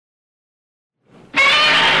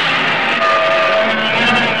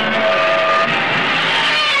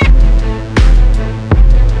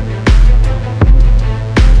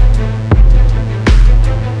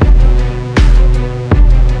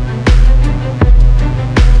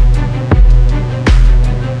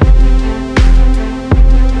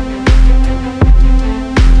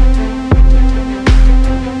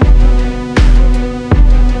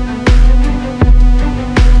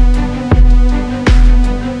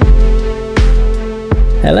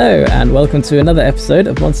Hello and welcome to another episode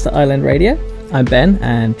of Monster Island Radio. I'm Ben,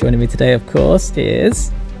 and joining me today, of course,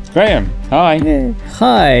 is Graham. Hi. Yeah.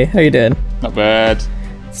 Hi, how you doing? Not bad.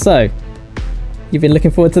 So, you've been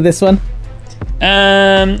looking forward to this one?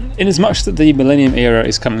 In as much that the Millennium Era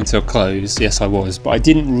is coming to a close, yes I was, but I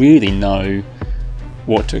didn't really know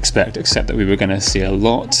what to expect, except that we were going to see a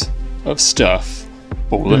lot of stuff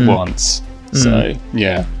all at once. So,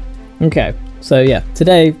 yeah. Okay, so yeah,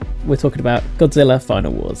 today we're talking about Godzilla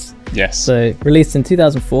Final Wars. Yes. So, released in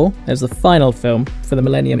 2004, it was the final film for the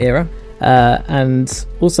Millennium Era, and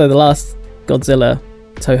also the last Godzilla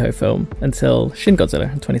Toho film until Shin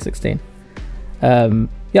Godzilla in 2016.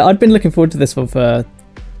 Yeah, I'd been looking forward to this one for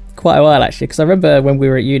quite a while, actually, because I remember when we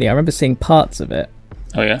were at uni, I remember seeing parts of it.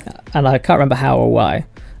 Oh, yeah? And I can't remember how or why,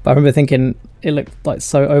 but I remember thinking it looked like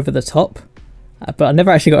so over the top, but I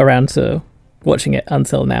never actually got around to watching it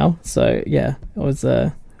until now. So, yeah, it was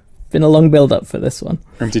been a long build-up for this one.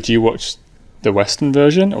 And did you watch the Western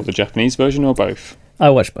version or the Japanese version or both? I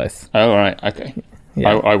watched both. Oh, all right, okay.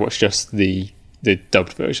 Yeah. I watched just the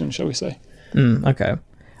dubbed version, shall we say. Okay.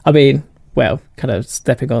 I mean, well, kind of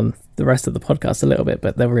stepping on the rest of the podcast a little bit,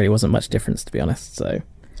 but there really wasn't much difference, to be honest. So,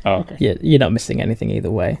 okay. Yeah, you're not missing anything either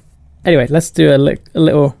way. Anyway, let's do a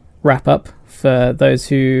little wrap-up for those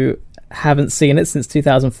who haven't seen it since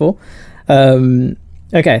 2004.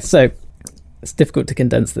 Okay, so it's difficult to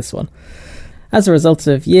condense this one. As a result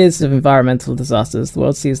of years of environmental disasters, the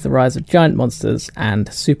world sees the rise of giant monsters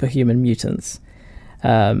and superhuman mutants,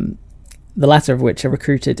 the latter of which are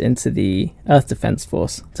recruited into the Earth Defense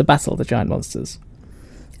Force to battle the giant monsters.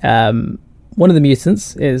 One of the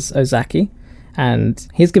mutants is Ozaki, and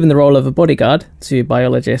he's given the role of a bodyguard to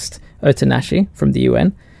biologist Otanashi from the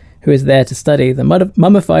UN, who is there to study the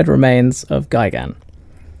mummified remains of Gigan.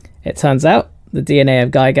 It turns out the DNA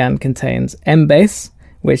of Gigan contains M-base,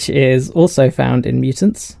 which is also found in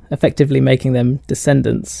mutants, effectively making them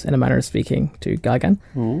descendants, in a manner of speaking, to Gigan.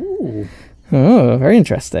 Ooh. Oh, very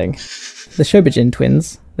interesting. The Shobijin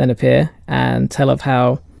twins then appear and tell of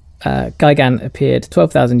how Gigan appeared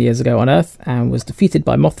 12,000 years ago on Earth and was defeated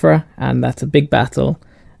by Mothra, and that a big battle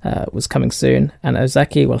was coming soon, and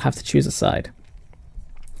Ozaki will have to choose a side.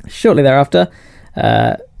 Shortly thereafter,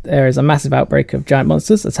 there is a massive outbreak of giant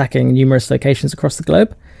monsters attacking numerous locations across the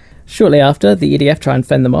globe. Shortly after, the EDF try and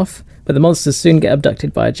fend them off, but the monsters soon get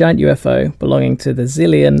abducted by a giant UFO belonging to the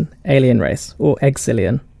Zillion alien race, or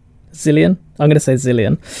Exilian. Zillion? I'm going to say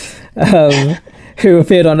Zillion. Who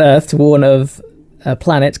appeared on Earth to warn of a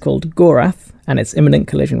planet called Gorath and its imminent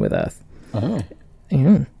collision with Earth. Oh.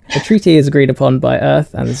 A treaty is agreed upon by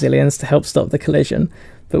Earth and the Zillions to help stop the collision,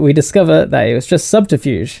 but we discover that it was just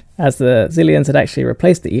subterfuge, as the Zillions had actually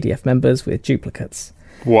replaced the EDF members with duplicates.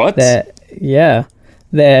 What?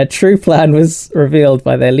 Their true plan was revealed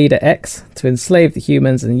by their leader X to enslave the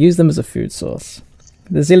humans and use them as a food source.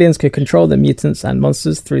 The Zillions could control the mutants and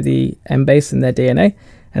monsters through the M-base in their DNA,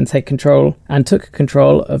 and took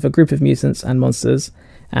control of a group of mutants and monsters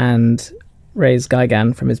and raise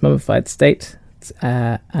Gigan from his mummified state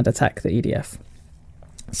and attack the EDF.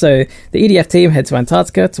 So the EDF team head to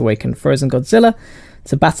Antarctica to awaken frozen Godzilla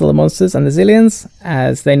to battle the monsters and the Zillions,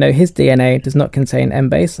 as they know his DNA does not contain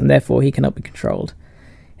M-base and therefore he cannot be controlled.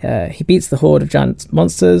 He beats the horde of giant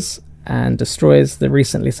monsters and destroys the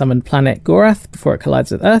recently summoned planet Gorath before it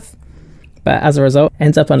collides with Earth, but as a result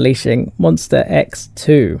ends up unleashing Monster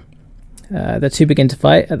X2. The two begin to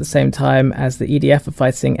fight at the same time as the EDF are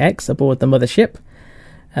fighting X aboard the mothership.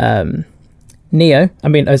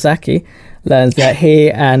 Ozaki learns that he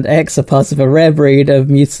and X are part of a rare breed of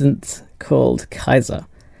mutant called Kaiser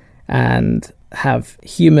and have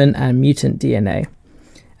human and mutant DNA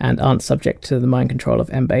and aren't subject to the mind control of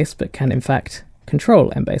M-base, but can in fact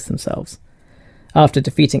control M-base themselves. After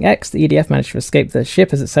defeating X, the EDF managed to escape the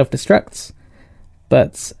ship as it self-destructs,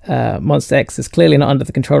 but Monster X is clearly not under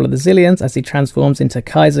the control of the Zillions as he transforms into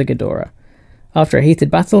Kaiser Ghidorah. After a heated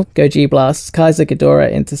battle, Goji blasts Kaiser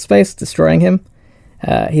Ghidorah into space, destroying him.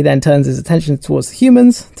 He then turns his attention towards the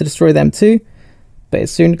humans to destroy them too, but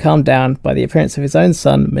is soon calmed down by the appearance of his own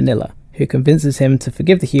son, Manila, who convinces him to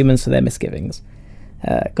forgive the humans for their misgivings.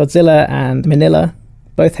 Godzilla and Manila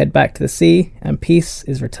both head back to the sea, and peace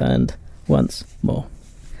is returned once more.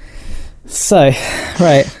 So,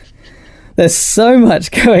 right, there's so much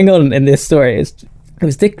going on in this story. It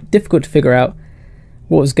was difficult to figure out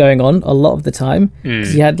what was going on a lot of the time,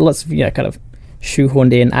 because you had lots of kind of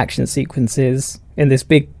shoehorned in action sequences in this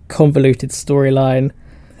big convoluted storyline.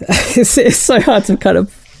 It's so hard to kind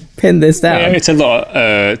of pin this down. Yeah, it's a lot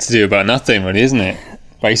to do about nothing, really, isn't it?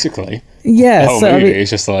 Basically. Yeah, the whole movie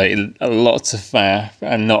is just like a lot of faff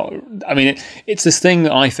and not. I mean, it's this thing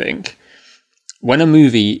that I think when a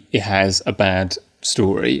movie it has a bad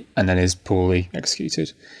story and then is poorly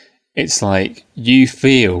executed, it's like you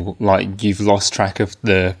feel like you've lost track of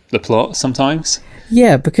the plot sometimes.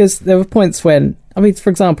 Yeah, because there were points when, I mean, for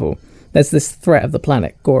example, there's this threat of the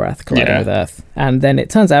planet Gorath colliding with Earth, and then it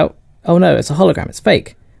turns out, oh no, it's a hologram, it's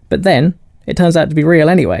fake. But then it turns out to be real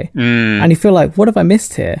anyway. And you feel like, what have I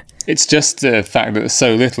missed here? It's just the fact that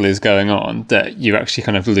so little is going on that you actually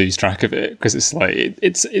kind of lose track of it, because it's like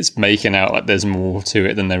it's making out like there's more to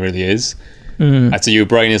it than there really is. And so your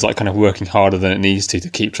brain is like kind of working harder than it needs to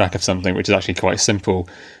keep track of something which is actually quite simple,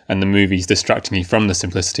 and the movie's distracting you from the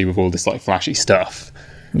simplicity with all this like flashy stuff.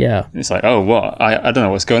 Yeah. And it's like, oh, what? I don't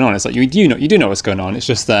know what's going on. It's like, you do know what's going on. It's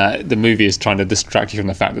just that the movie is trying to distract you from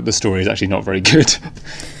the fact that the story is actually not very good.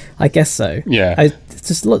 I guess so. Yeah.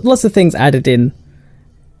 Just lots of things added in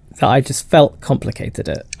that I just felt complicated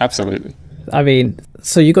it. Absolutely. I mean,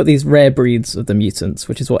 so you got these rare breeds of the mutants,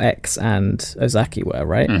 which is what X and Ozaki were,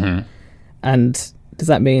 right? Mm-hmm. And does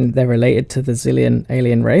that mean they're related to the Zillion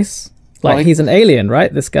alien race? Like, he's an alien,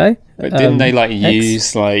 right, this guy? But didn't they, like,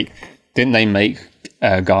 use, like... Didn't they make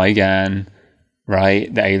Gigan,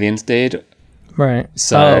 right? The aliens did. Right.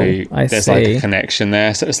 So there's, like, a connection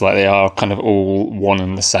there. So it's like they are kind of all one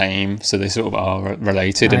and the same. So they sort of are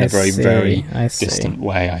related in a very, very distant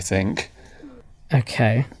way, I think.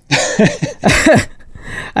 Okay.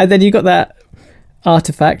 And then you got that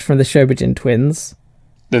artifact from the Shobijin twins.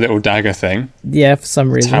 The little dagger thing. Yeah, for some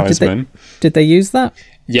reason. Talisman. Did they use that?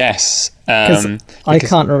 Yes. I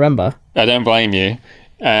can't remember. I don't blame you.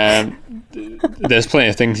 There's plenty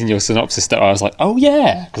of things in your synopsis that I was like, oh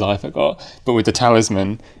yeah, because I forgot. But with the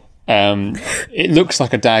talisman, it looks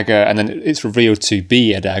like a dagger, and then it's revealed to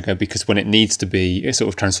be a dagger because when it needs to be, it sort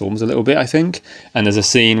of transforms a little bit, I think. And there's a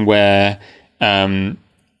scene where they're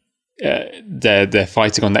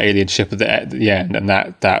fighting on the alien ship at the end, and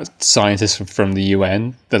that scientist from the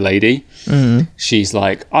UN, the lady, she's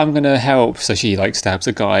like, I'm gonna help, so she like stabs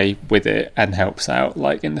a guy with it and helps out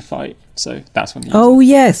like in the fight. So that's when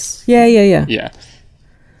yes, yeah.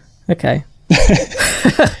 Okay.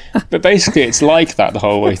 But basically it's like that the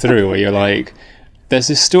whole way through, where you're like, there's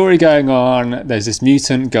this story going on, there's this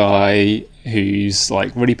mutant guy who's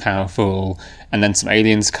like really powerful, and then some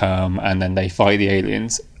aliens come and then they fight the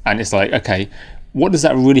aliens. And it's like, okay, what does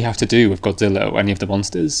that really have to do with Godzilla or any of the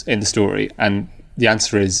monsters in the story? And the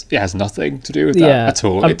answer is, it has nothing to do with that at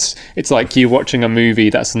all. It's like you watching a movie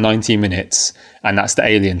that's 90 minutes, and that's the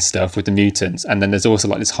alien stuff with the mutants. And then there's also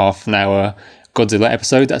like this half an hour Godzilla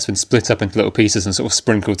episode that's been split up into little pieces and sort of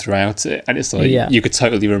sprinkled throughout it. And it's like, you could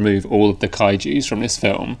totally remove all of the kaijus from this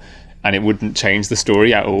film, and it wouldn't change the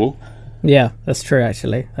story at all. Yeah, that's true,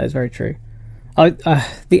 actually. That is very true.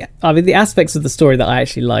 The aspects of the story that I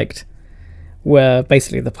actually liked were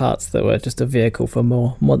basically the parts that were just a vehicle for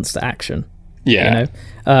more monster action. Yeah,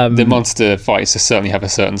 you know? The monster fights certainly have a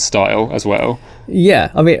certain style as well.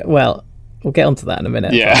 Yeah, I mean, well, we'll get onto that in a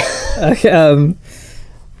minute. Yeah.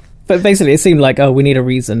 But basically, it seemed like, we need a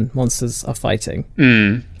reason monsters are fighting.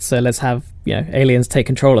 So let's have aliens take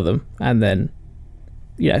control of them, and then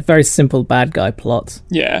very simple bad guy plot.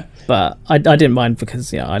 Yeah. But I didn't mind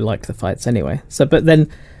because I liked the fights anyway. So, but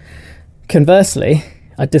then conversely,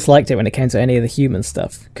 I disliked it when it came to any of the human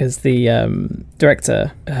stuff, because the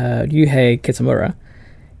director, Ryuhei Kitamura,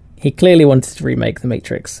 he clearly wanted to remake The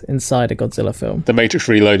Matrix inside a Godzilla film. The Matrix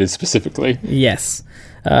Reloaded specifically. Yes.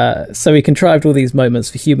 So he contrived all these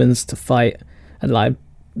moments for humans to fight, and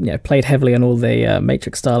played heavily on all the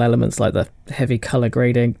Matrix style elements, like the heavy color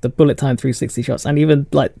grading, the bullet time 360 shots, and even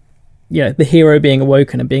the hero being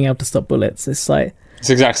awoken and being able to stop bullets. It's like it's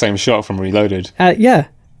the exact same shot from Reloaded.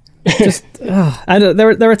 Just and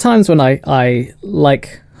there are times when I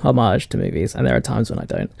like homage to movies, and there are times when I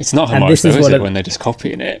don't. It's not homage, though, is it? When they're just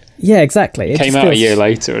copying it. Yeah, exactly. It came out a year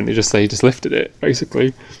later, and they just lifted it,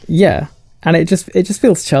 basically. Yeah, and it just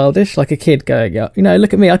feels childish, like a kid going,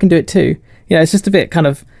 look at me, I can do it too. It's just a bit kind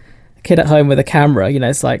of a kid at home with a camera.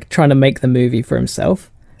 It's like trying to make the movie for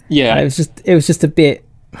himself. Yeah, and it was just a bit.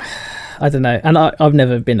 I don't know, and I've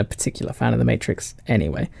never been a particular fan of The Matrix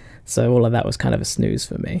anyway. So all of that was kind of a snooze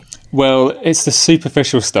for me. Well, it's the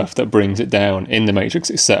superficial stuff that brings it down in The Matrix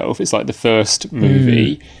itself. It's like the first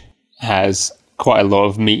movie has quite a lot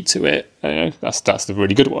of meat to it. That's the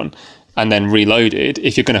really good one. And then Reloaded,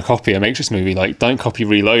 if you're going to copy a Matrix movie, don't copy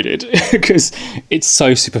Reloaded, because it's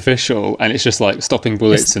so superficial, and it's just like stopping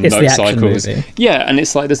bullets and motorcycles. Yeah, and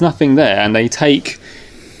it's like there's nothing there, and they take...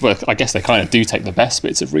 Well, I guess they kind of do take the best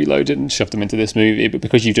bits of Reloaded and shove them into this movie, but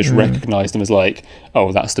because you just recognise them as like,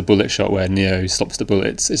 oh, that's the bullet shot where Neo stops the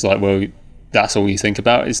bullets, it's like, well, that's all you think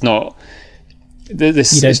about. It's not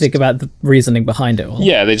this, you don't think about the reasoning behind it all.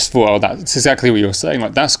 Yeah, they just thought, oh, that's exactly what you're saying.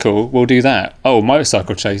 Like, that's cool, we'll do that. Oh,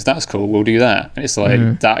 motorcycle chase, that's cool, we'll do that. And it's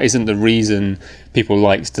like, that isn't the reason people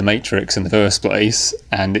liked The Matrix in the first place,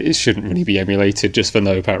 and it shouldn't really be emulated just for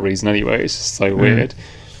no apparent reason anyway. It's just so weird.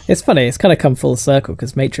 It's funny, it's kind of come full circle,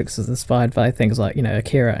 because Matrix was inspired by things like, you know,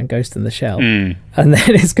 Akira and Ghost in the Shell. And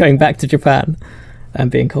then it's going back to Japan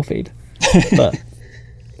and being copied. But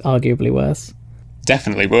arguably worse.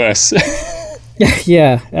 Definitely worse.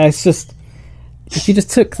 Yeah, it's just, if you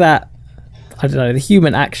just took that, I don't know, the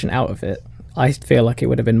human action out of it, I feel like it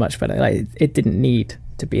would have been much better. Like, it didn't need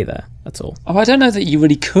to be there at all. Oh, I don't know that you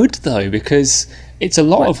really could, though, because it's a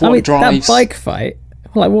lot of what drives... That bike fight,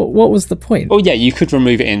 like, what was the point? Oh, yeah, you could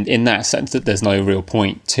remove it in that sense, that there's no real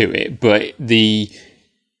point to it, but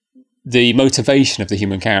the motivation of the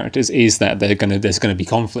human characters is that there's going to be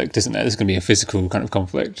conflict, isn't there? There's going to be a physical kind of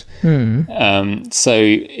conflict. So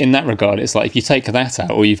in that regard, it's like, if you take that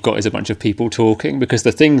out, all you've got is a bunch of people talking, because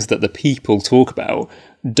the things that the people talk about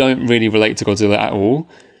don't really relate to Godzilla at all.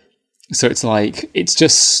 So it's like, it's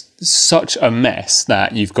just such a mess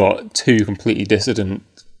that you've got two completely dissident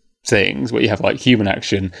things where you have like human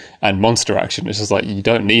action and monster action. It's just like, you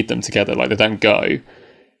don't need them together, like they don't go.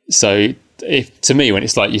 So if, to me, when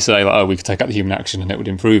it's like you say, like, oh, we could take out the human action and it would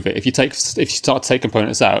improve it, if you start to take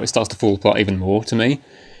components out, it starts to fall apart even more to me.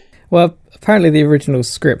 Well, apparently the original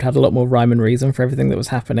script had a lot more rhyme and reason for everything that was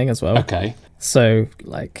happening as well. Okay. So,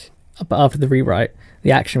 like, but after the rewrite,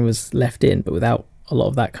 the action was left in, but without a lot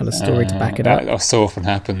of that kind of story to back it up. That so often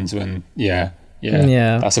happens when, yeah,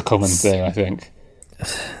 that's a common thing, I think.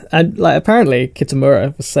 And, like, apparently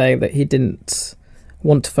Kitamura was saying that he didn't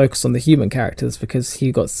want to focus on the human characters because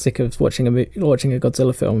he got sick of watching a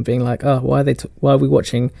Godzilla film and being like, oh, why are we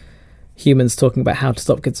watching humans talking about how to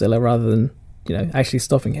stop Godzilla rather than, you know, actually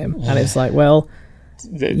stopping him? And it's like, well,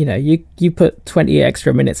 you know, you put 20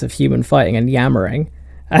 extra minutes of human fighting and yammering,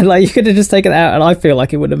 and like, you could have just taken it out, and I feel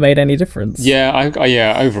like it wouldn't have made any difference.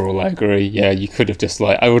 Overall I agree. Yeah, you could have just,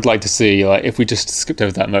 like, I would like to see, like, if we just skipped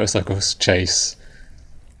over that motorcycle chase.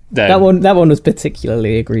 Then, that one was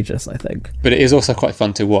particularly egregious, I think. But it is also quite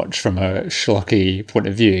fun to watch from a schlocky point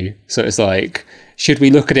of view. So it's like, should we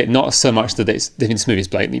look at it not so much that this movie is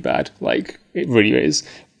blatantly bad, like it really is,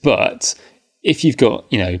 but if you've got,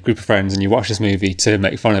 you know, a group of friends and you watch this movie to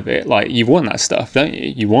make fun of it, like, you want that stuff, don't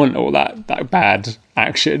you? You want all that bad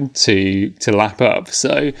action to lap up.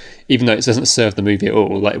 So even though it doesn't serve the movie at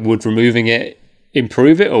all, like, would removing it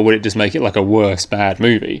improve it, or would it just make it like a worse bad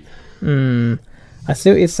movie? I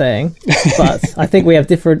see what you're saying, but I think we have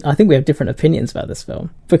different opinions about this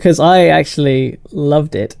film, because I actually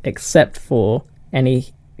loved it except for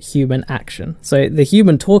any human action. So the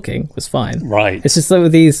human talking was fine. Right. It's just all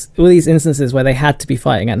these instances where they had to be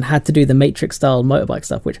fighting and had to do the Matrix style motorbike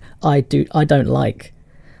stuff, which I don't like.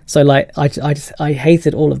 So, like, I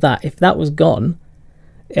hated all of that. If that was gone,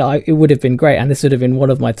 it would have been great, and this would have been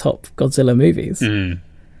one of my top Godzilla movies. Okay,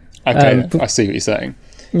 I see what you're saying.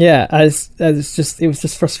 Yeah, it was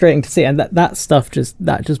just frustrating to see, and that stuff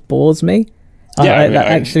just bores me. That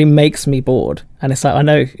actually makes me bored. And it's like, I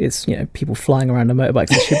know it's, you know, people flying around on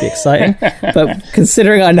motorbikes, it should be exciting, but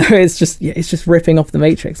considering I know it's just ripping off the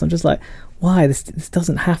Matrix, I'm just like, why? This does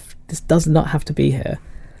not have to be here.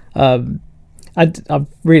 I'm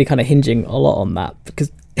really kind of hinging a lot on that, because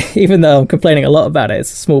even though I'm complaining a lot about it,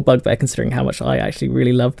 it's a small bugbear considering how much I actually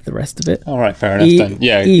really loved the rest of it. All right, fair enough then.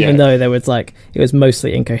 Yeah. Even though there was, like, it was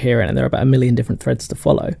mostly incoherent and there were about 1 million different threads to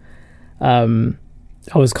follow.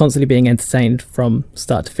 I was constantly being entertained from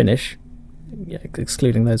start to finish,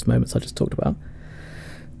 excluding those moments I just talked about.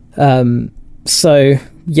 So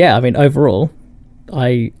yeah, I mean, overall,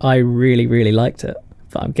 I really, really liked it,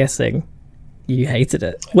 but I'm guessing you hated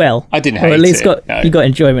it. Well, I didn't hate it. Or at least you got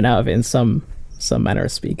enjoyment out of it in some manner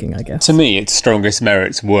of speaking, I guess. To me, its strongest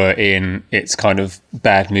merits were in its kind of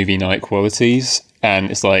bad movie night qualities.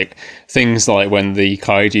 And it's like things like when the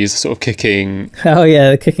kaiju is sort of kicking... Oh yeah,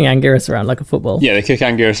 they're kicking Anguirus around like a football. Yeah, they kick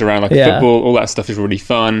Anguirus around like a football. All that stuff is really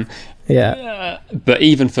fun. Yeah. But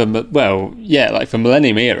even for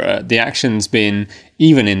Millennium Era, the action's been,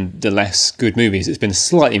 even in the less good movies, it's been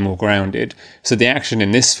slightly more grounded. So the action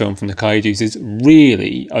in this film from the kaijus is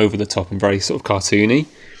really over the top and very sort of cartoony.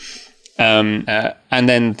 And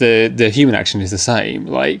then the human action is the same.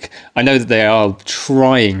 Like, I know that they are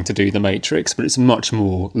trying to do the Matrix, but it's much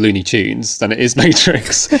more Looney Tunes than it is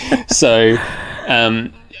Matrix. So,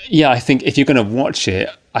 I think if you're going to watch it,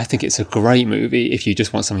 I think it's a great movie if you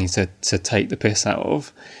just want something to take the piss out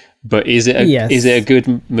of. But is it a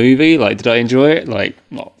good movie? Like, did I enjoy it? Like,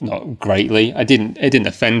 not greatly. It didn't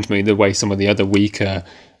offend me the way some of the other weaker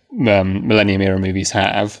Millennium Era movies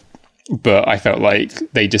have. but I felt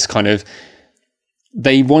like they just kind of,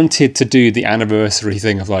 they wanted to do the anniversary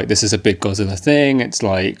thing of like, this is a big Godzilla thing. It's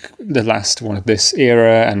like the last one of this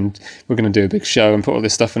era, and we're going to do a big show and put all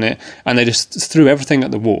this stuff in it. And they just threw everything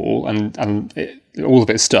at the wall, and all of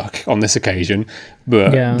it stuck on this occasion.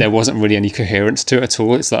 But there wasn't really any coherence to it at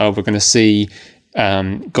all. It's like, oh, we're going to see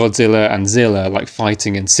Godzilla and Zilla like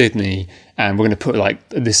fighting in Sydney, and we're going to put like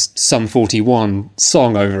this Sum 41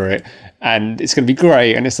 song over it, and it's going to be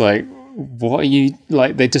great. And it's like, what are you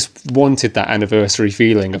like? They just wanted that anniversary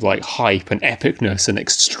feeling of like hype and epicness and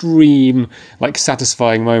extreme like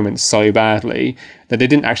satisfying moments so badly that they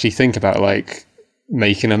didn't actually think about like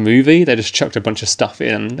making a movie. They just chucked a bunch of stuff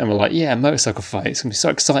in and were like, yeah, motorcycle fight, it's gonna be so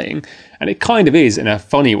exciting. And it kind of is in a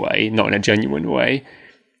funny way, not in a genuine way,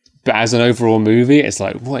 but as an overall movie, it's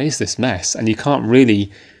like, what is this mess? And you can't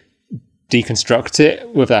really deconstruct it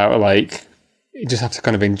without like, you just have to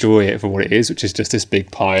kind of enjoy it for what it is, which is just this big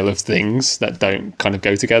pile of things that don't kind of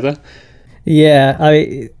go together. Yeah, I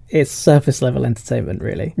mean, it's surface level entertainment,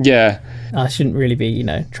 really. Yeah. I shouldn't really be,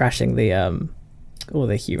 trashing the all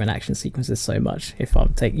the human action sequences so much if I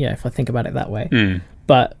think about it that way.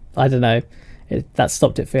 But I don't know, that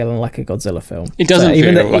stopped it feeling like a Godzilla film. It doesn't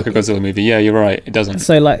feel like a Godzilla movie. Yeah, you're right. It doesn't.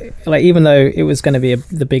 So like even though it was going to be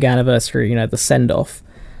the big anniversary, the send off,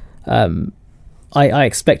 I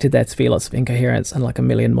expected there to be lots of incoherence and like a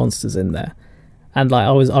million monsters in there, and like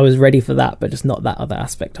I was ready for that, but just not that other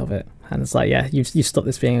aspect of it. And it's like, yeah, you stopped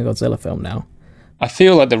this being a Godzilla film now. I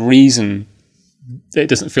feel like the reason it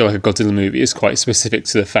doesn't feel like a Godzilla movie is quite specific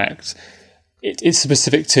to the fact it's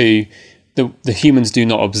specific to the humans do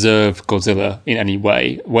not observe Godzilla in any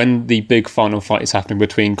way. When the big final fight is happening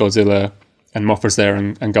between Godzilla and Mothra's there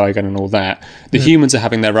and Gigan and all that, the humans are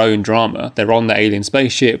having their own drama. They're on the alien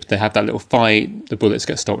spaceship, they have that little fight, the bullets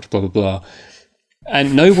get stopped, blah, blah, blah.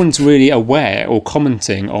 And no one's really aware or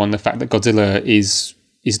commenting on the fact that Godzilla is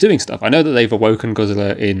doing stuff. I know that they've awoken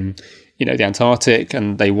Godzilla in, the Antarctic,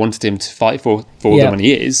 and they wanted him to fight for them, and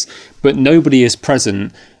he is, but nobody is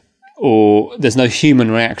present, or there's no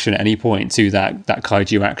human reaction at any point to that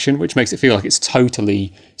kaiju action, which makes it feel like it's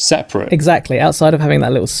totally separate. Exactly. Outside of having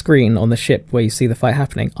that little screen on the ship where you see the fight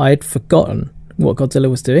happening, I had forgotten what Godzilla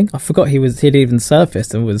was doing. I forgot he'd even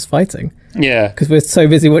surfaced and was fighting. Yeah. Because we're so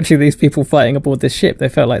busy watching these people fighting aboard this ship, they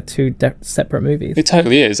felt like two separate movies. It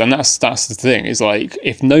totally is. And that's the thing. Is like,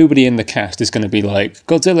 if nobody in the cast is going to be like,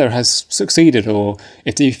 Godzilla has succeeded, or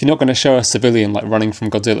if you're not going to show a civilian like running from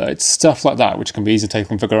Godzilla, it's stuff like that which can be easily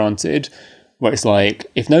taken for granted, where it's like,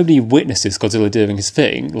 if nobody witnesses Godzilla doing his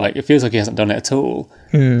thing, like, it feels like he hasn't done it at all.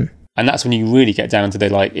 And that's when you really get down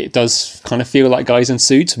to it does kind of feel like guys in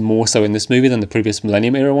suits, more so in this movie than the previous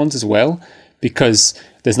Millennium Era ones as well, because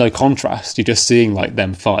there's no contrast. You're just seeing like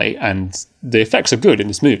them fight, and the effects are good in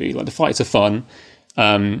this movie. Like, the fights are fun.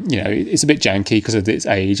 It's a bit janky because of its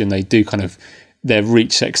age, and they do kind of, their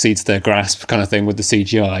reach exceeds their grasp kind of thing with the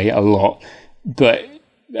CGI a lot. But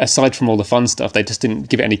aside from all the fun stuff, they just didn't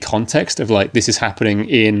give it any context of like, this is happening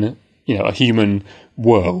in a human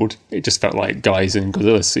world. It just felt like guys in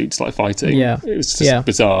Godzilla suits like fighting. Yeah, it was just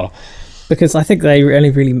bizarre. Because I think they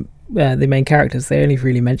only really the main characters, they only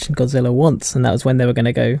really mentioned Godzilla once, and that was when they were going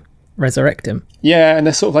to go resurrect him. Yeah, and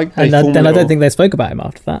they're sort of like, then I don't think they spoke about him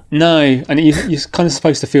after that. No, and you're kind of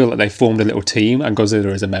supposed to feel like they formed a little team, and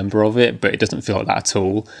Godzilla is a member of it, but it doesn't feel like that at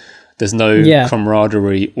all. There's no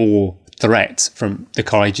camaraderie or threat from the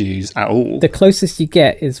kaijus at all. The closest you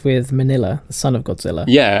get is with Manila, the son of Godzilla.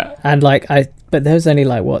 Yeah. And but there's only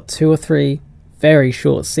 2 or 3 very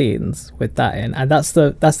short scenes with that in, and that's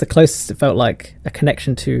the closest it felt like a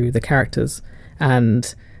connection to the characters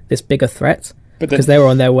and this bigger threat, because they were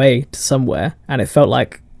on their way to somewhere, and it felt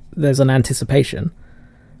like there's an anticipation,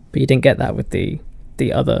 but you didn't get that with the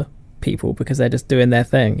other people because they're just doing their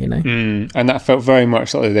thing, and that felt very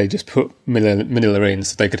much like they just put Manila in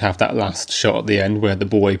so they could have that last shot at the end where the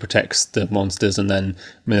boy protects the monsters and then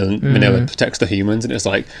Manila protects the humans, and it's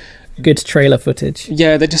like good trailer footage.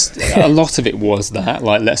 Yeah, they just a lot of it was that,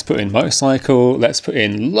 like, let's put in motorcycle, let's put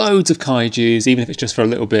in loads of kaijus, even if it's just for a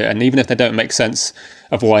little bit, and even if they don't make sense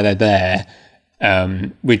of why they're there,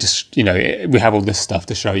 we just, we have all this stuff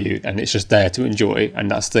to show you, and it's just there to enjoy. And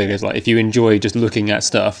that's the thing, is like, if you enjoy just looking at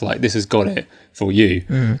stuff, like, this has got it for you.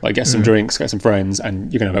 Like, get some drinks, get some friends,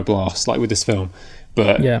 and you're gonna have a blast, like with this film.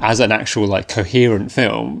 But as an actual like coherent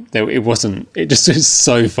film, it just is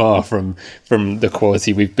so far from the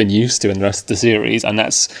quality we've been used to in the rest of the series, and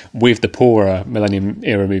that's with the poorer Millennium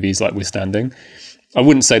Era movies like withstanding. I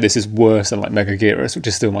wouldn't say this is worse than like Megaguirus, which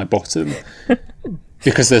is still my bottom.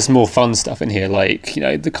 Because there's more fun stuff in here, like,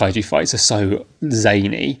 the kaiju fights are so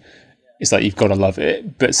zany. it's like you've got to love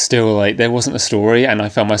it, but still, like, there wasn't a story, and I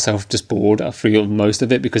found myself just bored through most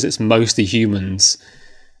of it because it's mostly humans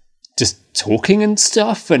just talking and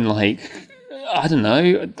stuff, and like, I don't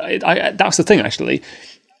know. That's the thing, actually.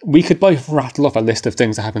 We could both rattle off a list of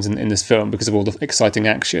things that happens in this film because of all the exciting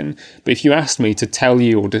action, but if you asked me to tell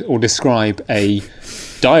you or describe a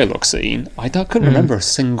dialogue scene, I couldn't remember a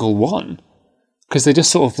single one, because they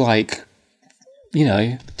just sort of like, you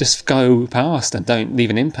know, just go past and don't leave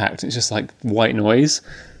an impact. It's just like white noise.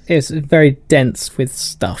 It's very dense with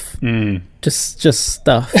stuff. Just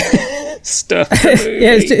stuff. Stuff.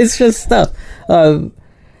 Yeah, it's just stuff. I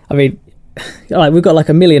mean, like, we've got like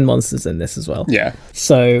a million monsters in this as well. Yeah.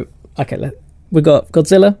 So, okay, we've got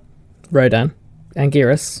Godzilla, Rodan,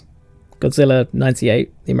 Anguirus, Godzilla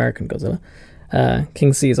 98, the American Godzilla,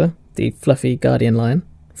 King Caesar, the fluffy guardian lion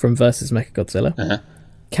from Versus Mechagodzilla,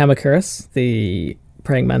 Kamacuras, the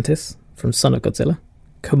praying mantis from Son of Godzilla,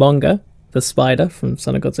 Kumonga, the spider from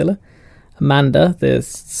Son of Godzilla, Amanda, the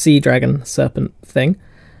sea dragon serpent thing,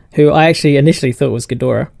 who I actually initially thought was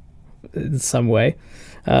Ghidorah in some way.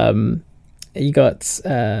 You got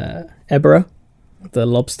Ebera, the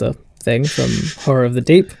lobster thing from Horror of the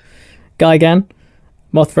Deep, Gigan,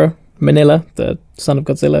 Mothra, Manila, the son of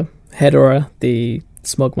Godzilla, Hedorah, the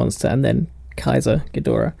smog monster, and then Kaiser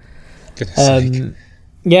Ghidorah. Goodness sake.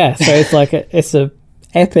 Yeah, so it's like it's a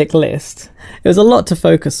epic list. It was a lot to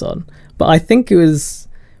focus on, but I think it was,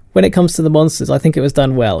 when it comes to the monsters, I think it was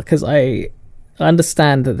done well, because I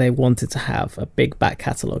understand that they wanted to have a big back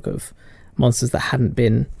catalogue of monsters that hadn't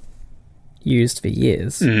been used for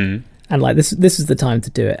years, and like this is the time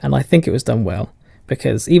to do it, and I think it was done well,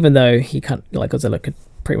 because even though he can't, like, Godzilla could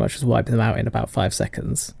pretty much just wipe them out in about 5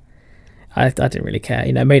 seconds, I didn't really care.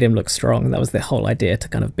 You know, it made him look strong. That was the whole idea, to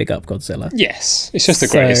kind of big up Godzilla. Yes, it's just the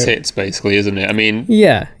greatest hits, basically, isn't it? I mean,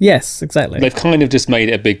 yes, exactly. They've kind of just made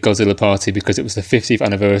it a big Godzilla party because it was the 50th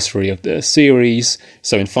anniversary of the series.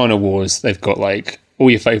 So in Final Wars, they've got like all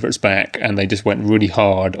your favourites back, and they just went really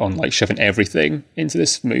hard on like shoving everything into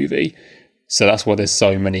this movie. So that's why there's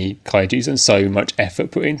so many kaijus and so much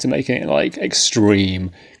effort put into making it like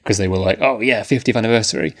extreme, because they were like, oh yeah, 50th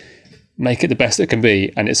anniversary, make it the best it can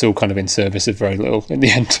be, and it's all kind of in service of very little in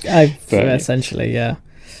the end. Essentially, yeah.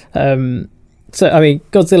 So I mean,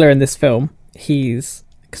 Godzilla in this film, because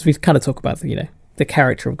we kind of talk about the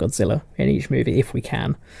character of Godzilla in each movie if we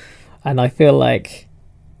can, and I feel like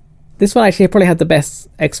this one actually probably had the best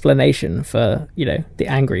explanation for the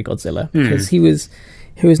angry Godzilla, because he was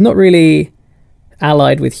not really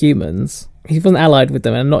allied with humans. He wasn't allied with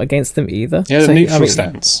them and not against them either. Yeah, the neutral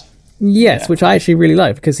stance. Yes, which I actually really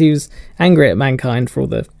liked, because he was angry at mankind for all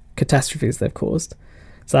the catastrophes they've caused.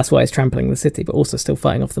 So that's why he's trampling the city, but also still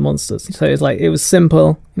fighting off the monsters. So it's like, it was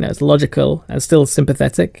simple, it's logical, and still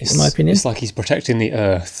sympathetic, in my opinion. It's like he's protecting the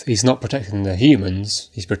Earth. He's not protecting the humans.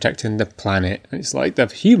 He's protecting the planet. And it's like the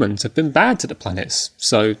humans have been bad to the planets,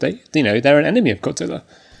 so they're an enemy of Godzilla.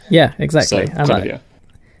 Yeah, exactly. So, and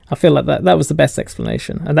I feel like that was the best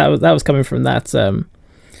explanation, and that was coming from that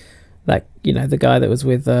the guy that was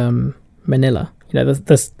with Manila,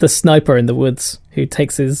 the sniper in the woods who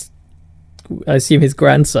takes I assume his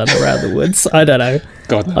grandson around the woods. I don't know.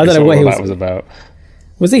 God, I don't know what that was about.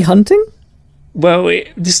 Was he hunting? Well,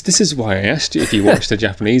 this is why I asked you if you watched the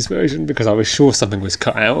Japanese version, because I was sure something was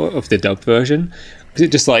cut out of the dubbed version, because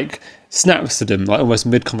it just like snaps to them like almost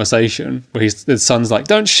mid-conversation, where the son's like,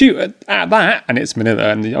 don't shoot at that, and it's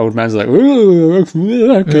Manila, and the old man's like, oh,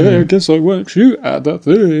 okay, I guess I won't shoot at that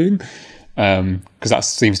thing, because that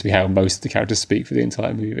seems to be how most of the characters speak for the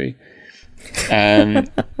entire movie. And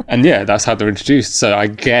yeah, that's how they're introduced. So I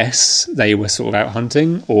guess they were sort of out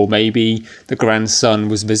hunting, or maybe the grandson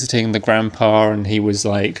was visiting the grandpa and he was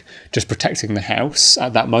like just protecting the house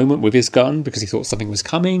at that moment with his gun because he thought something was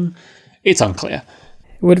coming. It's unclear.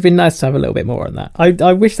 It would have been nice to have a little bit more on that.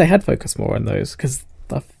 I wish they had focused more on those, because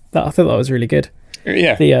I thought that was really good.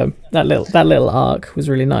 Yeah, that little arc was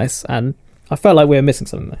really nice, and I felt like we were missing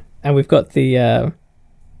something there. And we've got the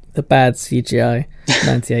bad CGI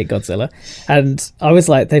 98 Godzilla, and I was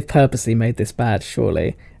like, they've purposely made this bad,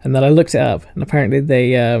 surely. And then I looked it up, and apparently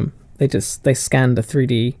they scanned a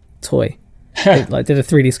 3D toy. They did a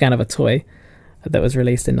 3D scan of a toy that was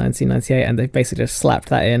released in 1998, and they basically just slapped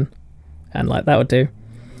that in, and like, that would do.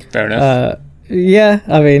 Fair enough. Yeah,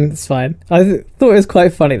 I mean, it's fine. I thought it was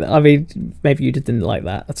quite funny. Maybe you didn't like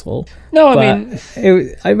that at all. No, I mean,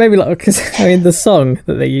 I maybe like, because I mean, the song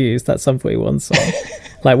that they used, that Sum 41 song,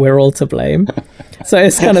 like, we're all to blame. So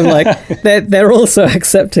it's kind of like they're also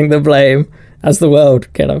accepting the blame as the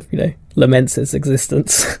world kind of laments its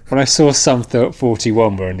existence. When I saw Sum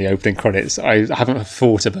 41 were in the opening credits, I haven't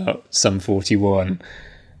thought about Sum 41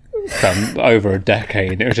 over a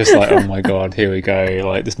decade. It was just like, oh my god, here we go.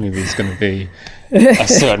 Like, this movie is going to be a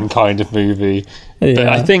certain kind of movie. But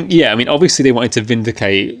I think, I mean, obviously they wanted to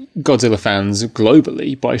vindicate Godzilla fans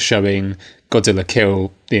globally by showing Godzilla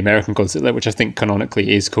kill the American Godzilla, which I think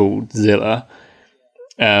canonically is called Zilla.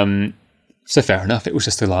 So fair enough, it was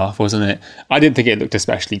just a laugh, wasn't it? I didn't think it looked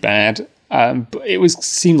especially bad, but it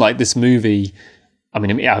seemed like this movie. I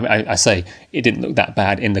mean, I say it didn't look that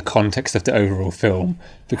bad in the context of the overall film,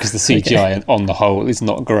 because the CGI on the whole is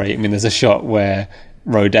not great. I mean, there's a shot where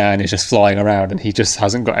Rodan is just flying around and he just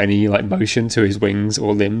hasn't got any like motion to his wings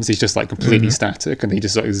or limbs. He's just like completely static, and he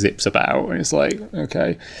just like zips about, and it's like,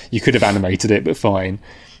 okay, you could have animated it, but fine.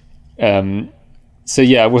 So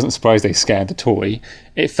yeah, I wasn't surprised they scanned the toy.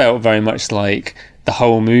 It felt very much like the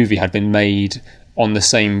whole movie had been made on the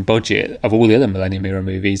same budget of all the other Millennium Era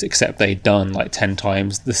movies, except they'd done like 10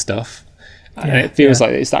 times the stuff. And it feels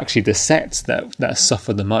like it's actually the sets that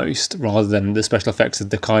suffer the most, rather than the special effects of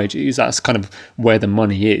the kaijus. That's kind of where the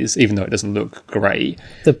money is, even though it doesn't look great.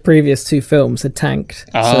 The previous two films had tanked.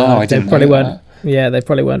 I didn't know that. Yeah, they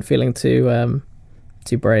probably weren't feeling too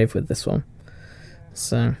brave with this one.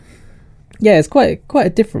 So yeah, it's quite a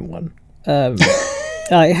different one. I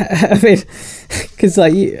mean, because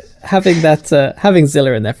like having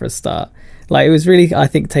Zilla in there for a start, like it was really, I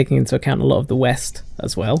think, taking into account a lot of the West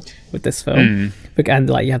as well with this film, and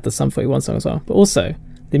like you had the Sum 41 song as well, but also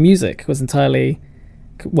the music was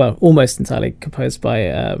almost entirely composed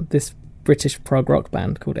by this British prog rock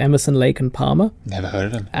band called Emerson, Lake and Palmer. Never heard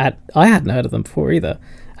of them. I hadn't heard of them before either.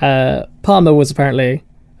 Palmer was apparently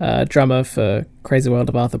drummer for Crazy World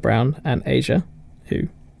of Arthur Brown and Asia, who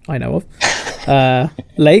I know of.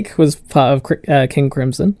 Lake was part of King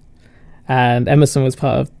Crimson, and Emerson was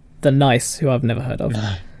part of The Nice, who I've never heard of.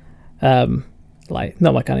 No. Like,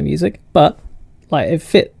 not my kind of music, but like it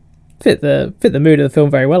fit the mood of the film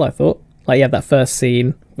very well, I thought. Like, you have that first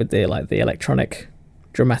scene with the electronic,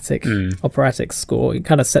 dramatic, operatic score. You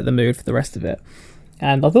kind of set the mood for the rest of it.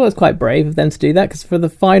 And I thought it was quite brave of them to do that, because for the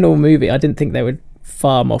final movie, I didn't think they would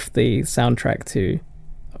farm off the soundtrack to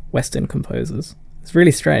Western composers. It's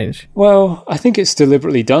really strange. Well, I think it's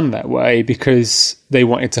deliberately done that way because they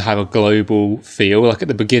wanted to have a global feel. Like at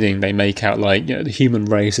the beginning, they make out like, you know, the human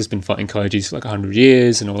race has been fighting kaijus for like 100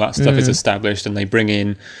 years and all that stuff is established, and they bring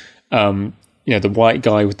in, you know, the white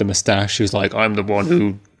guy with the mustache who's like, I'm the one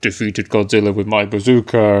who defeated Godzilla with my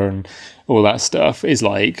bazooka and all that stuff. Is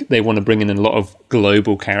like they want to bring in a lot of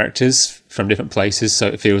global characters from different places, so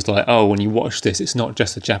it feels like, oh, when you watch this, it's not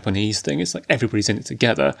just a Japanese thing, it's like everybody's in it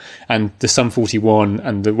together. And the Sum 41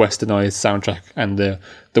 and the westernized soundtrack and the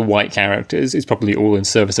white characters is probably all in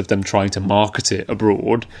service of them trying to market it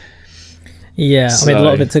abroad. Yeah, so, I mean, a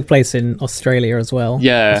lot of it took place in Australia as well.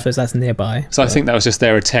 Yeah. I suppose that's nearby. So I think that was just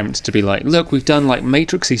their attempt to be like, look, we've done like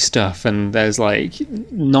Matrixy stuff, and there's like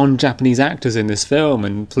non-Japanese actors in this film,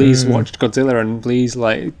 and please watch Godzilla, and please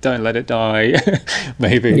like don't let it die.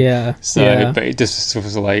 Maybe. Yeah. So, but it just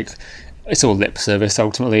was like, it's all lip service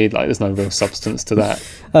ultimately. Like, there's no real substance to that.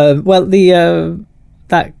 Well, the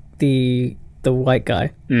white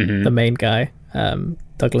guy, the main guy, Captain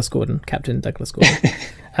Douglas Gordon.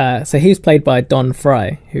 So he was played by Don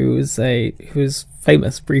Frye, who was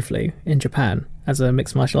famous briefly in Japan as a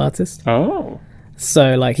mixed martial artist. Oh,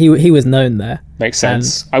 so like he was known there. Makes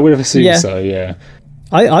sense. I would have assumed so. Yeah.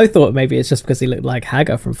 I thought maybe it's just because he looked like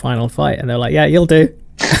Haga from Final Fight, and they're like, yeah, you'll do.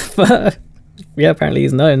 But yeah, apparently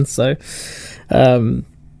he's known. So so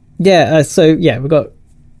we've got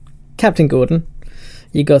Captain Gordon.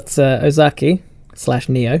 You got Ozaki /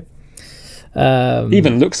 Neo.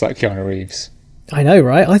 Even looks like Keanu Reeves. I know,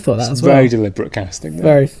 right? I thought that as well. Very deliberate casting.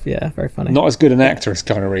 There. Very funny. Not as good an actor as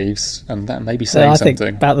Keanu Reeves, and that may be saying something. I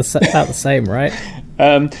think about the same, right?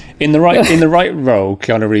 In the right role,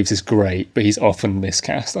 Keanu Reeves is great, but he's often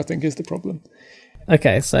miscast, I think, is the problem.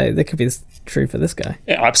 Okay, so there could be true for this guy.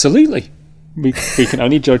 Yeah, absolutely. We can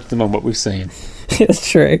only judge them on what we've seen.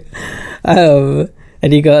 It's true. And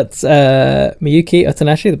you got Miyuki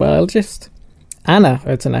Otonashi, the biologist. Anna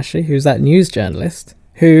Otonashi, who's that news journalist,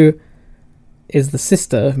 who is the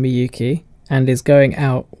sister of Miyuki and is going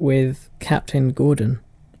out with Captain Gordon.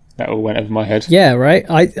 That all went over my head. Yeah, right?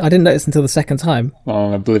 I didn't notice until the second time. Oh,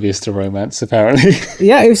 I'm oblivious to romance, apparently.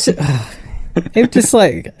 Yeah, it was just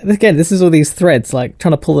like, again, this is all these threads, like,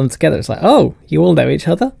 trying to pull them together. It's like, oh, you all know each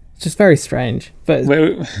other? It's just very strange. But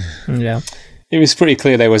yeah. It was pretty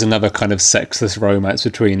clear there was another kind of sexless romance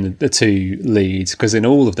between the two leads, because in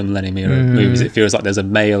all of the Millennium Era movies, it feels like there's a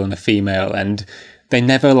male and a female, and they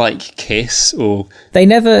never like kiss or they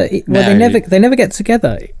never get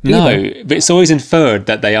together either. No, but it's always inferred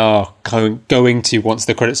that they are going to, once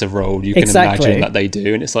the credits have rolled, you can imagine that they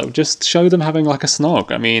do, and it's like, just show them having like a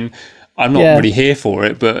snog. I mean, I'm not really here for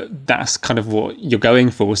it, but that's kind of what you're going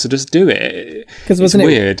for, so just do it. Because wasn't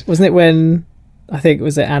it when I think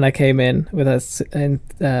Anna came in with her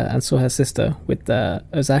and saw her sister with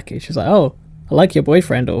Ozaki? She was like, "Oh, I like your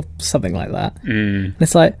boyfriend," or something like that. And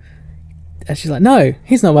it's like, and she's like, "No,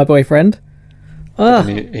 he's not my boyfriend." Oh.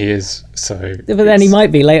 He is, so. But then he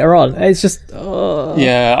might be later on. It's just,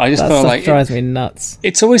 yeah, I just feel like drives me nuts.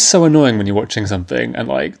 It's always so annoying when you're watching something, and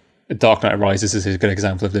like Dark Knight Rises is a good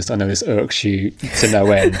example of this. I know this irks you to no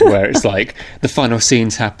end, where it's like the final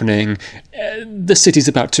scene's happening, the city's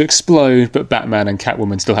about to explode, but Batman and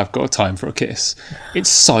Catwoman still have got time for a kiss. It's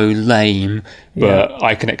so lame, but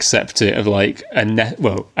I can accept it of like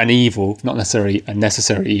an evil, not necessarily a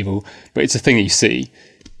necessary evil, but it's a thing that you see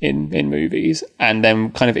in movies. And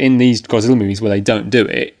then kind of in these Godzilla movies where they don't do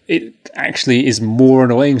it, it actually is more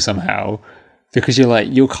annoying somehow. Because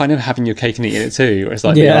you're kind of having your cake and eating it too. It's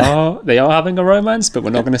like they are having a romance, but we're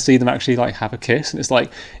not going to see them actually like have a kiss. And it's like,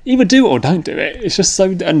 either do it or don't do it. It's just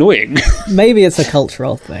so annoying. Maybe it's a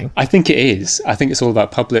cultural thing. I think it is. I think it's all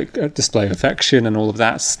about public display of affection and all of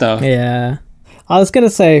that stuff. Yeah. I was going to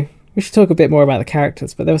say, we should talk a bit more about the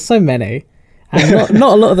characters, but there were so many. And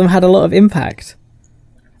not a lot of them had a lot of impact.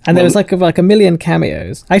 And there was like a million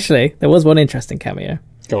cameos. Actually, there was one interesting cameo.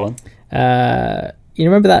 Go on. You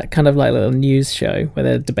remember that kind of like little news show where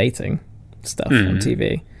they're debating stuff on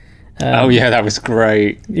TV? Oh yeah, that was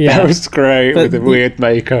great. Yeah. That was great, with the weird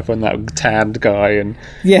makeup and that tanned guy. And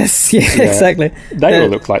yes, exactly. They all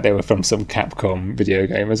looked like they were from some Capcom video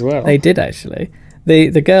game as well. They did actually. The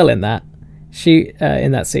girl in that, she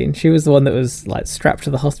in that scene, she was the one that was like strapped to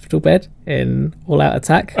the hospital bed in All Out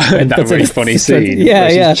Attack. That really funny scene.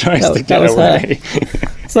 Yeah. She tries to get away.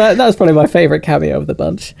 So that was probably my favourite cameo of the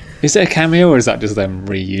bunch. Is it a cameo or is that just them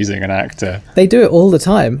reusing an actor? They do it all the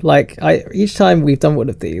time. Like each time we've done one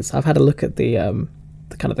of these, I've had a look at the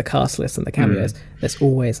kind of the cast list and the cameos. There's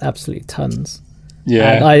always absolutely tons.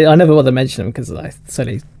 Yeah. And I never want to mention them because it's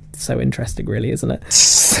only so interesting, really, isn't it?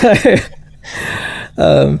 So,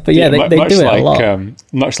 but yeah, they do it a lot.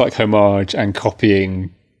 Much like homage and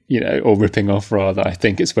copying, or ripping off rather. I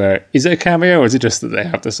think it's where, is it a cameo or is it just that they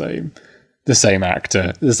have the same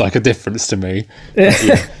actor? There's like a difference to me.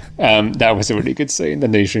 That was a really good scene, the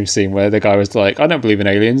newsroom scene where the guy was like, I don't believe in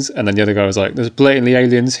aliens, and then the other guy was like, there's blatantly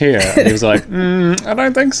aliens here, and he was like, I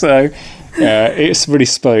don't think so. It's really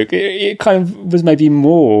spoke. It kind of was maybe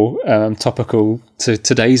more topical to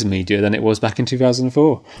today's media than it was back in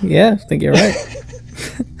 2004. Yeah, I think you're right.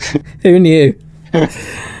 Who knew?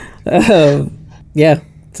 Yeah,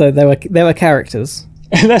 so there were characters.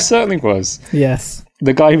 There certainly was. Yes.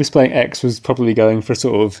 The guy who was playing X was probably going for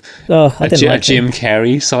sort of a Jim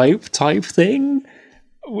Carrey type thing,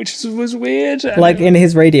 which was weird. Like in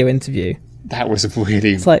his radio interview. That was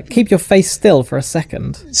really... It's like, keep your face still for a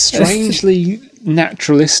second. Strangely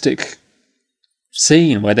naturalistic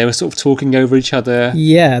scene where they were sort of talking over each other.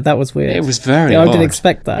 Yeah, that was weird. It was very odd. I didn't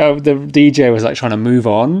expect that. The DJ was like trying to move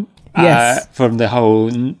on from the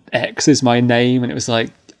whole X is my name, and it was like,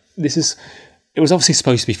 it was obviously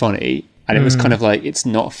supposed to be funny. And it was kind of like, it's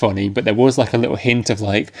not funny, but there was like a little hint of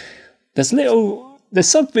like, there's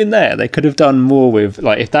something there they could have done more with.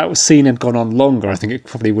 Like, if that scene had gone on longer, I think it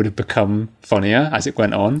probably would have become funnier as it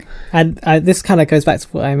went on. And this kind of goes back to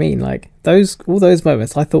what I mean. Like, all those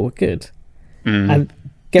moments I thought were good. And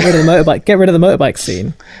get rid of the motorbike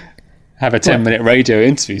scene. Have a 10-minute radio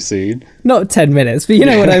interview scene. Not 10 minutes, but you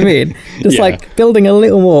know what I mean. Just like building a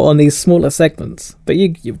little more on these smaller segments. But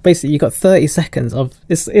you basically, you got 30 seconds of...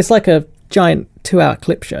 It's like a giant 2-hour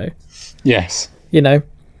clip show. Yes.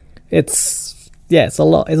 It's a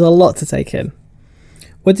lot. It's a lot to take in.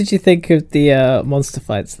 What did you think of the monster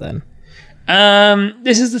fights then?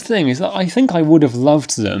 This is the thing, is that I think I would have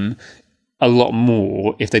loved them a lot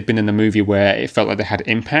more if they'd been in a movie where it felt like they had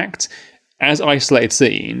impact. As isolated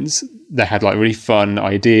scenes, they had like really fun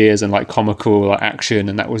ideas and like comical like action,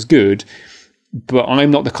 and that was good. But I'm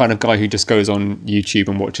not the kind of guy who just goes on YouTube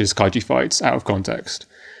and watches kaiju fights out of context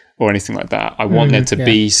or anything like that. I want there to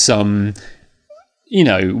be some,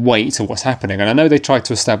 weight to what's happening. And I know they tried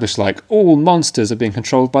to establish like all monsters are being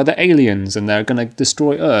controlled by the aliens and they're going to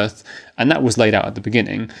destroy Earth. And that was laid out at the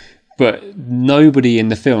beginning. But nobody in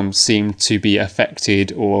the film seemed to be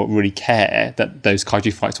affected or really care that those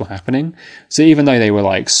kaiju fights were happening. So even though they were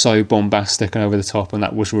like so bombastic and over the top, and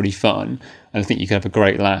that was really fun, and I think you could have a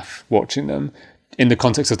great laugh watching them, in the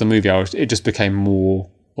context of the movie, it just became more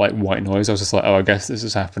like white noise. I was just like, oh, I guess this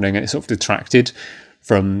is happening, and it sort of detracted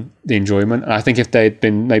from the enjoyment. And I think if they'd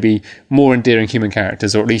been maybe more endearing human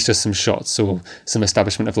characters, or at least just some shots or some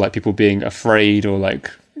establishment of like people being afraid or like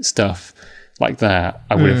stuff like that,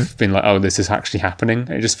 I would have been like, oh, this is actually happening.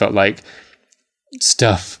 It just felt like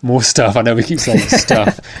more stuff. I know we keep saying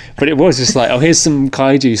stuff, but it was just like, oh, here's some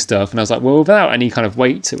kaiju stuff. And I was like, well, without any kind of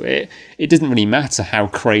weight to it, it didn't really matter how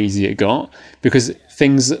crazy it got, because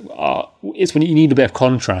it's when you need a bit of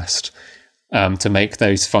contrast to make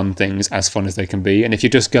those fun things as fun as they can be. And if you're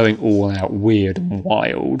just going all out weird and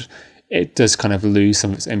wild, it does kind of lose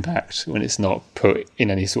some of its impact when it's not put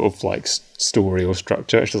in any sort of like story or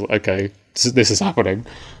structure. It's just like, okay, this is happening.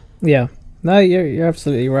 Yeah, no, you're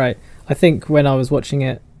absolutely right. I think when I was watching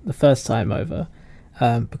it the first time over,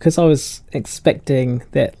 because I was expecting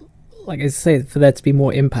that, like I say, for there to be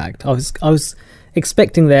more impact, I was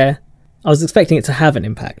expecting it to have an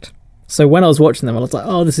impact. So when I was watching them, I was like,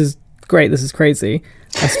 oh, this is great, this is crazy.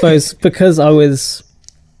 I suppose because I was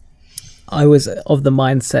of the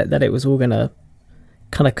mindset that it was all gonna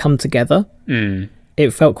kind of come together,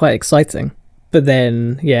 it felt quite exciting. But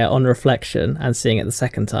then, yeah, on reflection and seeing it the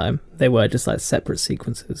second time, they were just like separate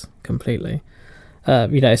sequences completely.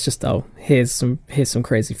 It's just, oh, here's some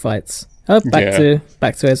crazy fights. Back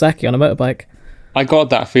to Ozaki on a motorbike. I got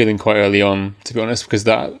that feeling quite early on, to be honest, because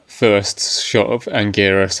that first shot of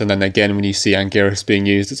Anguirus, and then again when you see Anguirus being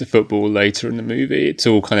used as a football later in the movie, it's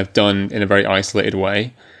all kind of done in a very isolated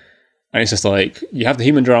way. And it's just like, you have the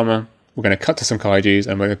human drama, we're going to cut to some kaijus,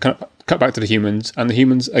 and we're going to cut back to the humans. And the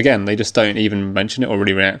humans, again, they just don't even mention it or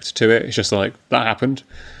really react to it. It's just like, that happened.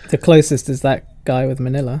 The closest is that guy with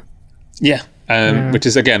Manila. Yeah, which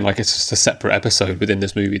is, again, like it's just a separate episode within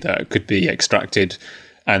this movie that could be extracted,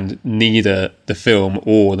 and neither the film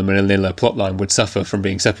or the Manila plotline would suffer from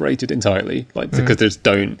being separated entirely, like because they just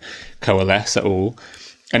don't coalesce at all.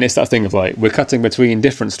 And it's that thing of like, we're cutting between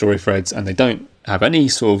different story threads and they don't have any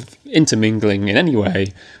sort of intermingling in any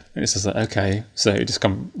way. And it's just like, okay, so you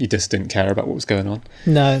just didn't care about what was going on.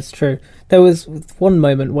 No, it's true. There was one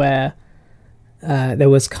moment where there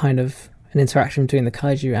was kind of an interaction between the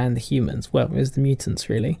kaiju and the humans. Well, it was the mutants,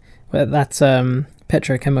 really. Where that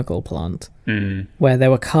petrochemical plant, where there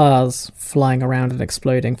were cars flying around and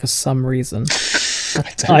exploding for some reason.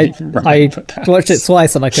 I watched it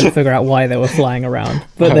twice and I couldn't figure out why they were flying around,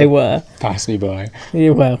 but they were. Pass me by.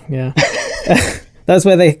 Yeah, well, yeah. That's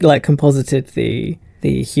where they like composited the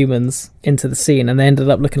humans into the scene, and they ended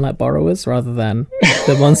up looking like borrowers rather than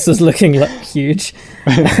the monsters looking like huge.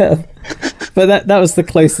 But that was the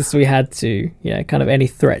closest we had to, kind of any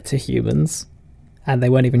threat to humans, and they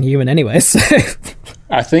weren't even human anyway. So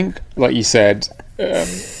I think, like you said,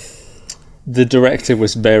 the director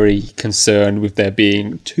was very concerned with there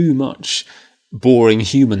being too much boring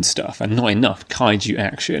human stuff and not enough kaiju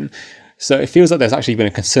action. So it feels like there's actually been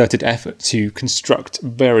a concerted effort to construct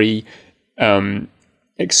very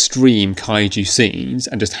extreme kaiju scenes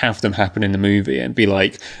and just have them happen in the movie and be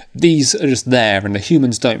like, these are just there and the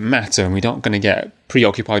humans don't matter and we're not going to get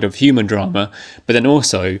preoccupied with human drama. But then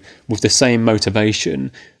also with the same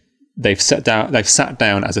motivation, they've sat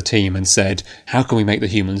down as a team and said, how can we make the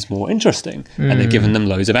humans more interesting? And they've given them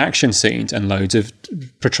loads of action scenes and loads of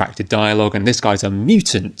protracted dialogue, and this guy's a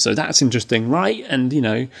mutant, so that's interesting, right? And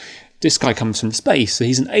this guy comes from space, so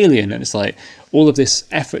he's an alien, and it's like all of this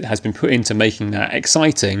effort has been put into making that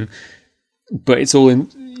exciting, but it's all in,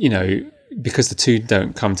 because the two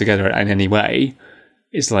don't come together in any way.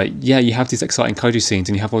 It's like, yeah, you have these exciting kaiju scenes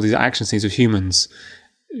and you have all these action scenes with humans,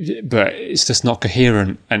 but it's just not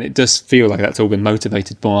coherent, and it does feel like that's all been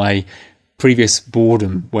motivated by previous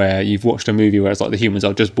boredom, where you've watched a movie where it's like the humans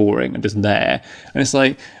are just boring and just there, and it's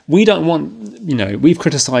like, we don't want, we've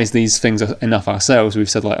criticized these things enough ourselves. We've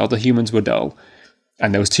said like, oh, the humans were dull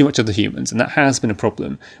and there was too much of the humans, and that has been a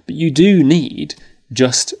problem, but you do need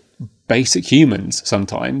just basic humans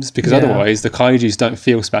sometimes, because otherwise the kaijus don't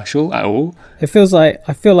feel special at all. I feel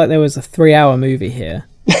like there was a 3-hour movie here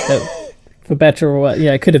that, for better or worse,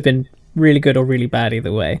 it could have been really good or really bad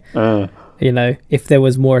either way. If there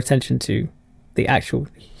was more attention to the actual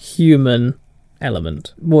human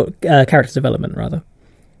element, more character development rather.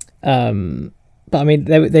 But I mean,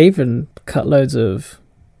 they even cut loads of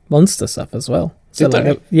monster stuff as well. So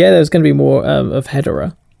there was going to be more of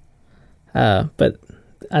Hedorah,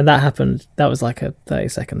 and that happened. That was like a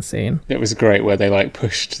 30-second scene. It was great where they like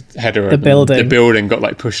pushed Hedorah. The building got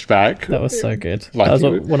like pushed back. That was so good. That was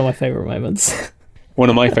one of my favorite moments. One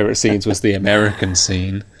of my favorite scenes was the American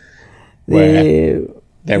scene, where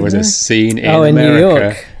there was a scene in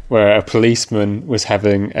America where a policeman was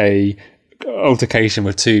having a altercation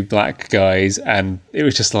with two black guys, and it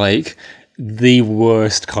was just like, the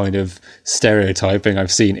worst kind of stereotyping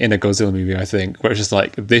I've seen in a Godzilla movie, I think, where it's just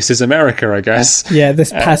like, this is America, I guess. Yeah,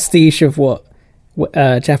 this pastiche of what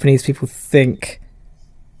Japanese people think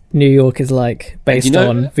New York is like, based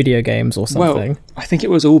on video games or something. Well, I think it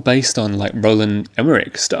was all based on like Roland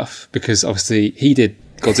Emmerich stuff, because obviously he did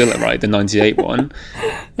Godzilla, right? The 98 one.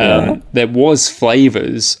 There was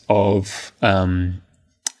flavors of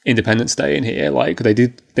Independence Day in here. Like they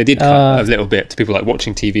did cut a little bit to people like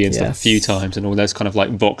watching TV and stuff a few times, and all those kind of like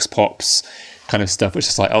vox pops kind of stuff, which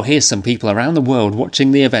is like, oh, here's some people around the world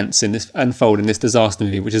watching the events in this unfold in this disaster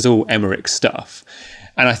movie, which is all Emmerich stuff.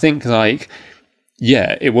 And I think like,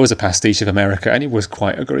 yeah, it was a pastiche of America, and it was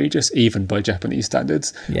quite egregious, even by Japanese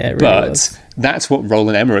standards. Yeah, it really was. That's what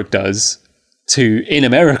Roland Emmerich does in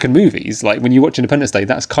American movies. Like when you watch Independence Day,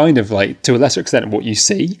 that's kind of like, to a lesser extent, what you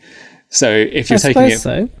see. So if you're taking it,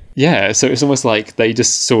 so it's almost like they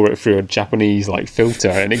just saw it through a Japanese like filter,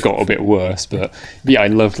 and it got a bit worse. But yeah, I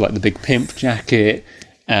loved like the big pimp jacket,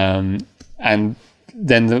 and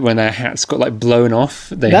then when their hats got like blown off,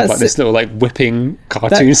 they had like this little like whipping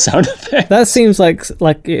cartoon sound effect. That seems like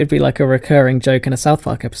it'd be like a recurring joke in a South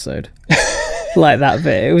Park episode. Like that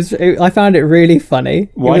bit. I found it really funny.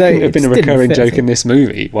 Why couldn't it have been a recurring joke in this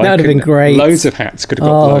movie? Why that would have been great. Loads of hats could have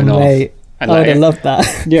got blown off. And I would have loved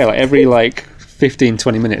that. Yeah, like every like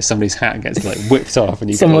 15-20 minutes somebody's hat gets like whipped off,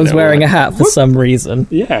 and someone's wearing a hat for some reason.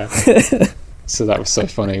 Yeah. So that was so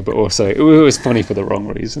funny, but also it was funny for the wrong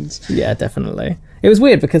reasons. Yeah, definitely. It was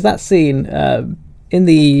weird because that scene in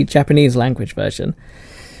the Japanese language version,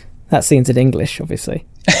 that scene's in English, obviously,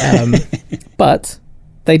 but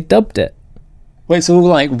they dubbed it. Well, it's all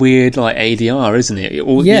like weird, like ADR, isn't it?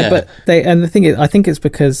 But the thing is, I think it's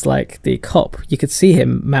because like the cop, you could see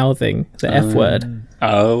him mouthing the F word.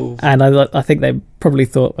 Oh. And I think they probably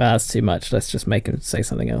thought, well, that's too much. Let's just make him say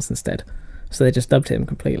something else instead. So they just dubbed him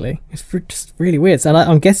completely. It's just really weird. And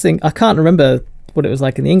I'm guessing, I can't remember what it was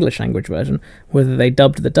like in the English language version, whether they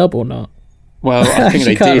dubbed the dub or not. Well, I think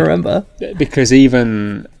they can't did. Remember. Because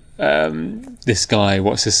even this guy,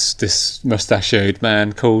 what's this mustachioed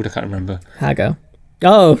man called? I can't remember. Hago.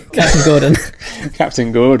 Oh, Captain Gordon.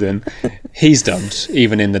 Captain Gordon. He's dubbed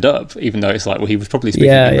even in the dub, even though it's like, well, he was probably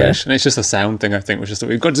speaking English. And it's just a sound thing, I think, was just,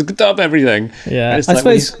 we've got to dub everything. Yeah, I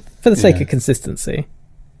suppose for the sake of consistency,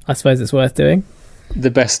 I suppose it's worth doing. The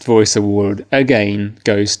best voice award, again,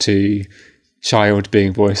 goes to Child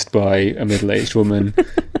being voiced by a middle-aged woman.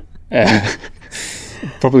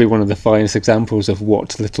 Probably one of the finest examples of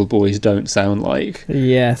what little boys don't sound like.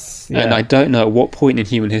 Yes. Yeah. And I don't know at what point in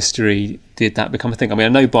human history did that become a thing. I mean, I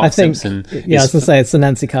know Bart Simpson. Yeah, I was going to say, it's the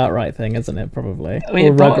Nancy Cartwright thing, isn't it, probably? I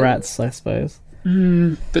mean, or Rugrats, I suppose.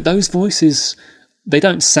 But those voices, they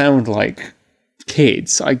don't sound like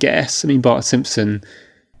kids, I guess. I mean, Bart Simpson...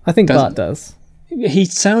 I think Bart does. He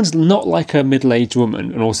sounds not like a middle-aged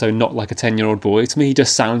woman, and also not like a 10-year-old boy. To me, he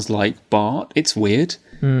just sounds like Bart. It's weird.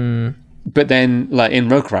 But then, like in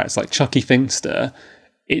Rugrats, like Chucky Finster,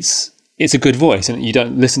 it's a good voice, and you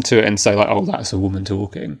don't listen to it and say like, "Oh, that's a woman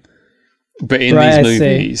talking." But in these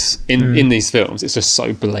movies, in these films, it's just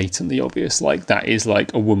so blatantly obvious. Like that is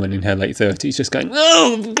like a woman in her late 30s just going,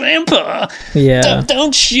 "Oh, Grandpa,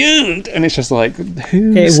 don't shoot!" And it's just like,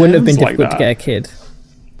 who? It wouldn't have been difficult to get a kid.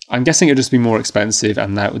 I'm guessing it'd just be more expensive,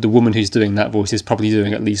 and that the woman who's doing that voice is probably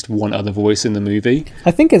doing at least one other voice in the movie.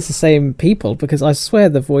 I think it's the same people, because I swear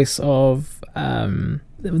the voice of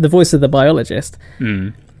the biologist,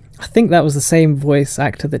 I think that was the same voice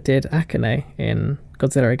actor that did Akane in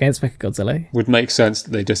Godzilla Against Mechagodzilla. Would make sense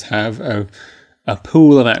that they just have a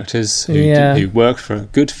pool of actors who work for a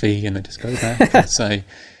good fee, and they just go back and say,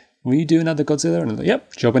 "Will you do another Godzilla?" And they're like,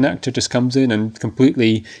 "Yep." Job an actor just comes in and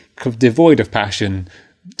completely devoid of passion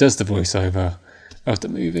does the voiceover of the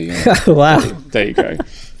movie. Wow. There you go.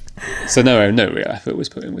 So no real effort was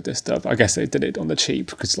put in with this stuff. I guess they did it on the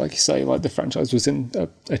cheap, because like you say, like the franchise was in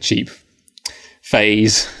a cheap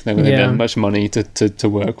phase. They didn't have much money to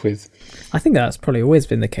work with. I think that's probably always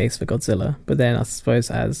been the case for Godzilla, but then I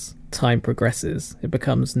suppose as time progresses, it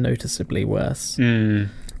becomes noticeably worse.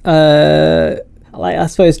 Like I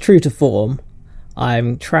suppose true to form,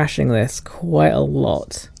 I'm trashing this quite a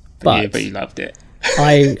lot. But you loved it.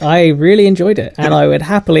 I really enjoyed it, and I would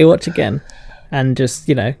happily watch again. And just,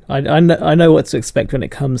 I know what to expect when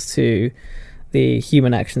it comes to the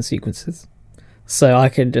human action sequences. So I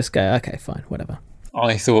can just go, okay, fine, whatever.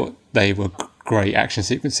 I thought they were great action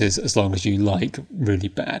sequences, as long as you like really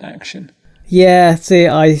bad action. Yeah, see,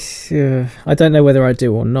 I don't know whether I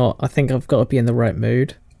do or not. I think I've got to be in the right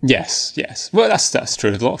mood. Yes. Well, that's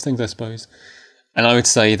true of a lot of things, I suppose. And I would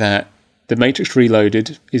say that The Matrix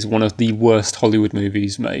Reloaded is one of the worst Hollywood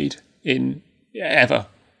movies made in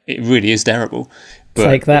it really is terrible. But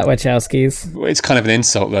take that, Wachowskis. It's kind of an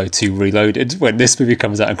insult though to Reloaded when this movie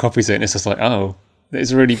comes out and copies it, and it's just like, oh,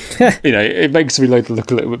 it's really, it makes Reloaded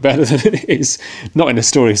look a little bit better than it is. Not in a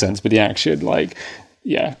story sense, but the action, like,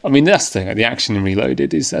 yeah. I mean, that's the thing. The action in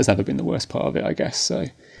Reloaded has never been the worst part of it, I guess. So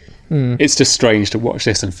it's just strange to watch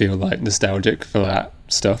this and feel like nostalgic for that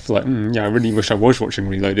stuff. Like, I really wish I was watching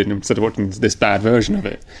Reloaded instead of watching this bad version of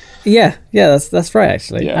it. Yeah, that's right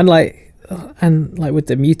actually. Yeah. And like with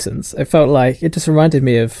the mutants, it felt like it just reminded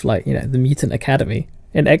me of like, the Mutant Academy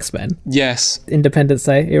in X-Men. Yes. Independence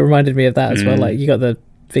Day. It reminded me of that as well. Like you got the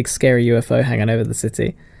big scary UFO hanging over the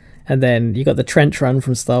city, and then you got the trench run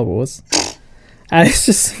from Star Wars, and it's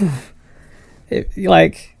just he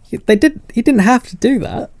didn't have to do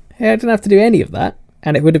that. He didn't have to do any of that,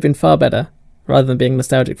 and it would have been far better rather than being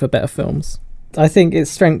nostalgic for better films. I think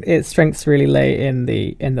its strengths really lay in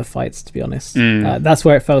the fights, to be honest. That's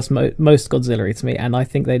where it felt most Godzilla-y to me, and I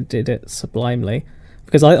think they did it sublimely,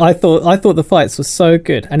 because I thought the fights were so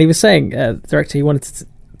good. And he was saying, director, he wanted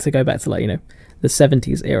to go back to like the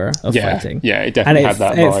 70s era of fighting. Yeah, it definitely had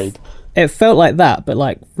that vibe. It felt like that, but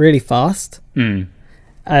like really fast. And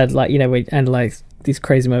like like these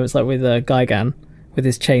crazy moments, like with Gigan with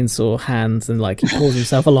his chainsaw hands, and like he pulls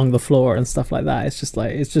himself along the floor and stuff like that.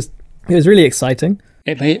 It was really exciting.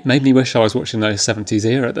 It made me wish I was watching those 70s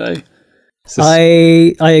era though.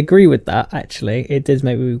 I agree with that, actually. It did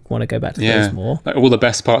make me want to go back to those more. Like all the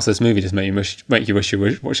best parts of this movie just make you wish you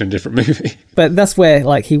were watching a different movie. But that's where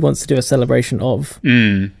like he wants to do a celebration of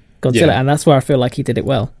Godzilla, and that's where I feel like he did it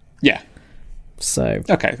well. Yeah. So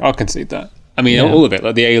okay, I'll concede that. I mean, all of it,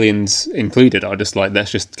 like the aliens included, are just like,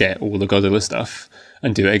 let's just get all the Godzilla stuff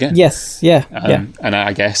and do it again. Yes, yeah. And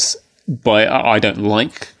I guess, but I don't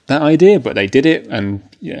like that idea, but they did it, and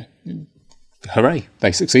hooray,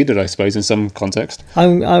 they succeeded, I suppose, in some context.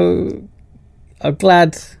 I'm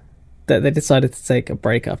glad that they decided to take a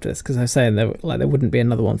break after this, because I was saying there wouldn't be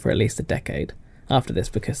another one for at least a decade after this,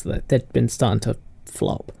 because they'd been starting to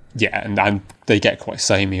flop. Yeah, and they get quite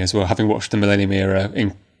samey as well. Having watched the Millennium Era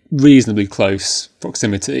in reasonably close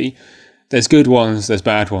proximity, there's good ones, there's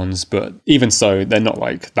bad ones, but even so, they're not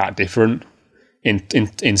like that different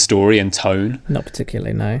in story and tone. Not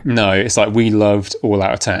particularly, no. No, it's like we loved All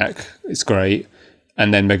Out Attack, it's great,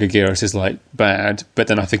 and then Megaguirus is like bad, but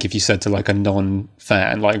then I think if you said to like a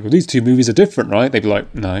non-fan, like, well, these two movies are different, right? They'd be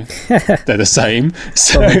like, no, they're the same.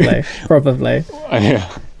 So, probably.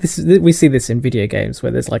 Yeah. We see this in video games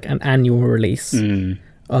where there's like an annual release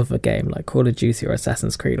of a game, like Call of Duty or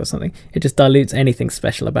Assassin's Creed or something. It just dilutes anything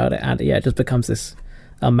special about it, and it just becomes this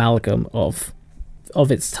amalgam of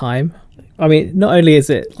its time. I mean, not only is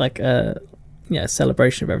it like a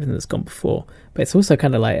celebration of everything that's gone before, but it's also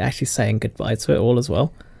kind of like actually saying goodbye to it all as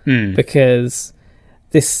well. Because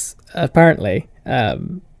this apparently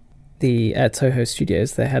the Toho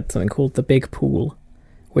Studios, they had something called the Big Pool,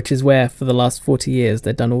 which is where for the last 40 years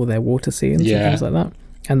they've done all their water scenes and things like that,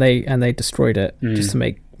 and they destroyed it just to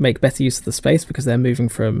make better use of the space, because they're moving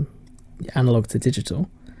from analog to digital,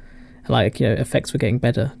 and like effects were getting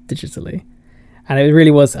better digitally. And it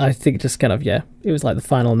really was, I think, just kind of, it was like the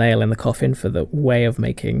final nail in the coffin for the way of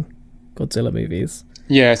making Godzilla movies.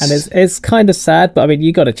 Yes. And it's kind of sad, but I mean,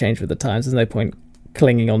 you got to change with the times. There's no point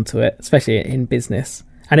clinging on to it, especially in business.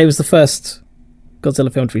 And it was the first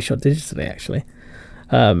Godzilla film to be shot digitally, actually.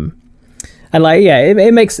 And like,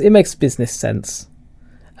 it makes business sense.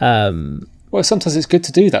 Well, sometimes it's good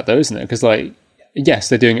to do that, though, isn't it? Because, like, yes,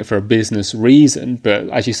 they're doing it for a business reason, but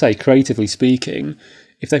as you say, creatively speaking,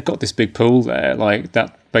 if they've got this big pool there, like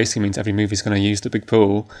that basically means every movie's going to use the big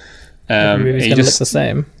pool. Every movie's going to look the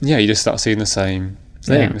same. Yeah, you just start seeing the same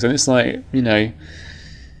things. And it's like,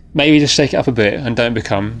 maybe just shake it up a bit and don't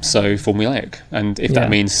become so formulaic. And if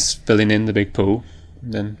that means filling in the big pool,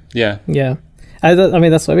 then yeah. Yeah. I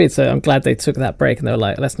mean, that's what I mean. So I'm glad they took that break and they were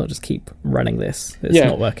like, let's not just keep running this. It's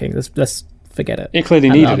not working. Let's forget it. It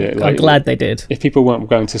clearly needed it. I'm glad they did. If people weren't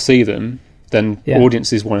going to see them, then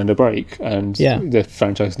audiences wanted a break, and the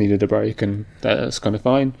franchise needed a break, and that's kind of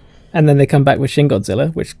fine. And then they come back with Shin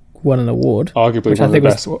Godzilla, which won an award. Arguably one of the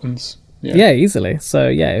best ones. Yeah, easily. So,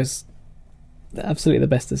 it was absolutely the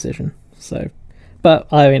best decision. So,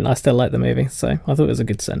 but, I mean, I still like the movie, so I thought it was a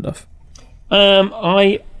good send-off.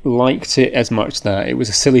 I liked it as much that it was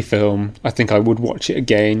a silly film. I think I would watch it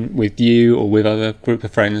again with you or with other group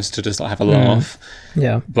of friends to just like have a laugh.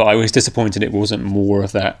 Yeah. But I was disappointed it wasn't more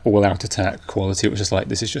of that all-out attack quality. It was just like,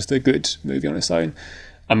 this is just a good movie on its own.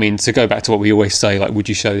 I mean, to go back to what we always say, like, would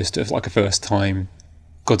you show this to like a first-time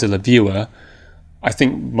Godzilla viewer? I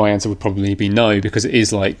think my answer would probably be no, because it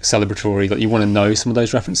is like celebratory. Like, you want to know some of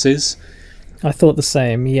those references. I thought the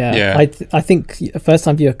same. Yeah. I think a first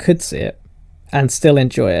time viewer could see it and still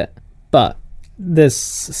enjoy it, but there's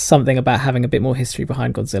something about having a bit more history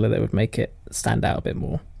behind Godzilla that would make it stand out a bit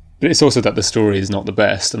more. But it's also that the story is not the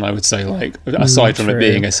best, and I would say, like, aside from it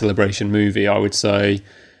being a celebration movie, I would say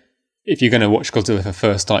if you're going to watch Godzilla for the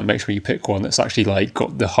first time, make sure you pick one that's actually like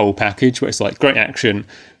got the whole package, where it's like great action,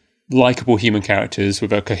 likable human characters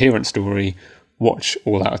with a coherent story. Watch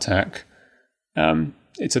All Out Attack.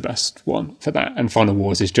 It's the best one for that. And Final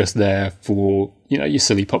Wars is just there for, you know, your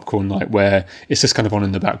silly popcorn night where it's just kind of on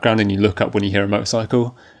in the background and you look up when you hear a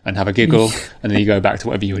motorcycle and have a giggle and then you go back to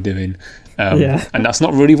whatever you were doing. And that's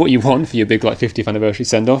not really what you want for your big like 50th anniversary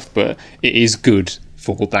send-off, but it is good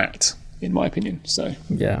for that, in my opinion. So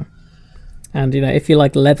yeah. And, you know, if you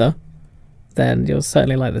like leather, then you'll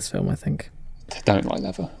certainly like this film, I think. I don't like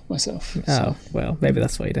leather myself. Oh, well, maybe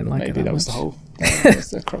that's why you didn't like it. Maybe that was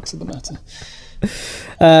the crux of the matter.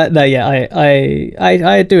 No, yeah,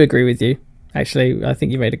 I do agree with you. Actually, I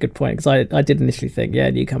think you made a good point, because I did initially think, yeah,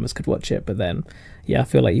 newcomers could watch it, but then, yeah, I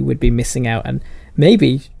feel like you would be missing out and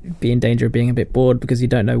maybe be in danger of being a bit bored because you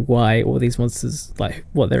don't know why all these monsters, like,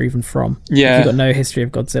 what they're even from. Yeah. If you've got no history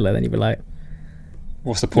of Godzilla, then you'd be like,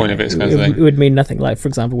 what's the point of it? It would mean nothing. Like, for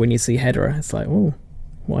example, when you see Hedorah, it's like, oh,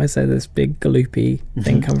 why is there this big galoopy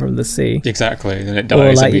thing come from the sea? Exactly, and it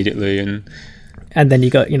dies like, immediately, and then you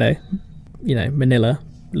got, you know, Manila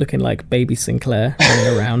looking like baby Sinclair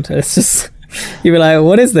running around. It's just, you were like,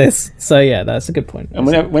 what is this? So yeah, that's a good point. And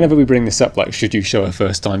whenever we bring this up, like, should you show a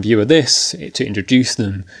first time viewer this to introduce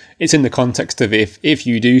them, it's in the context of if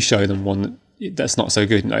you do show them one that's not so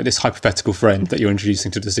good, you know, this hypothetical friend that you're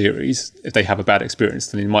introducing to the series, if they have a bad experience,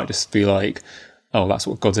 then it might just be like, oh, that's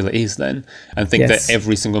what Godzilla is then, and think that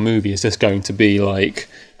every single movie is just going to be like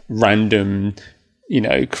random, you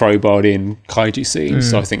know, crowbarred in kaiju scenes.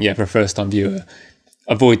 So I think, yeah, for a first time viewer,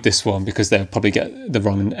 avoid this one, because they'll probably get the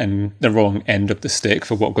wrong end of the stick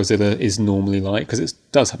for what Godzilla is normally like, because it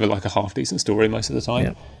does have like a half decent story most of the time.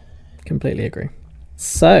 Yeah, completely agree.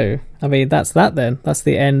 So, I mean, that's that then. That's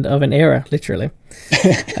the end of an era, literally.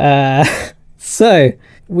 So,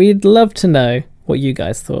 we'd love to know what you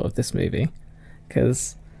guys thought of this movie,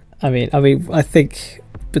 because, I think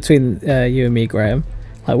between you and me, Graham,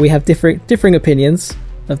 like, we have differing opinions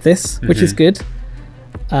of this, which is good.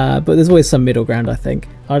 But there's always some middle ground, I think.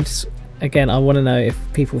 I want to know if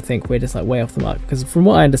people think we're just like way off the mark, because from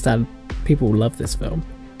what I understand, people love this film,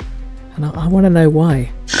 and I want to know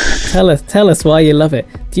why. Tell us why you love it.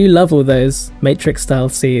 Do you love all those Matrix style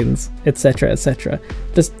scenes, etc., etc.?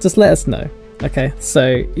 Just let us know. Okay,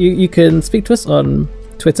 so you can speak to us on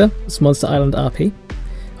Twitter, it's Monster Island RP,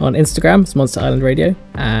 on Instagram, it's Monster Island Radio,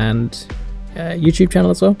 and YouTube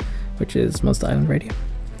channel as well, which is Monster Island Radio.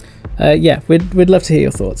 We'd love to hear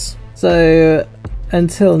your thoughts. So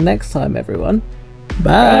until next time, everyone,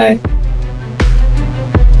 bye.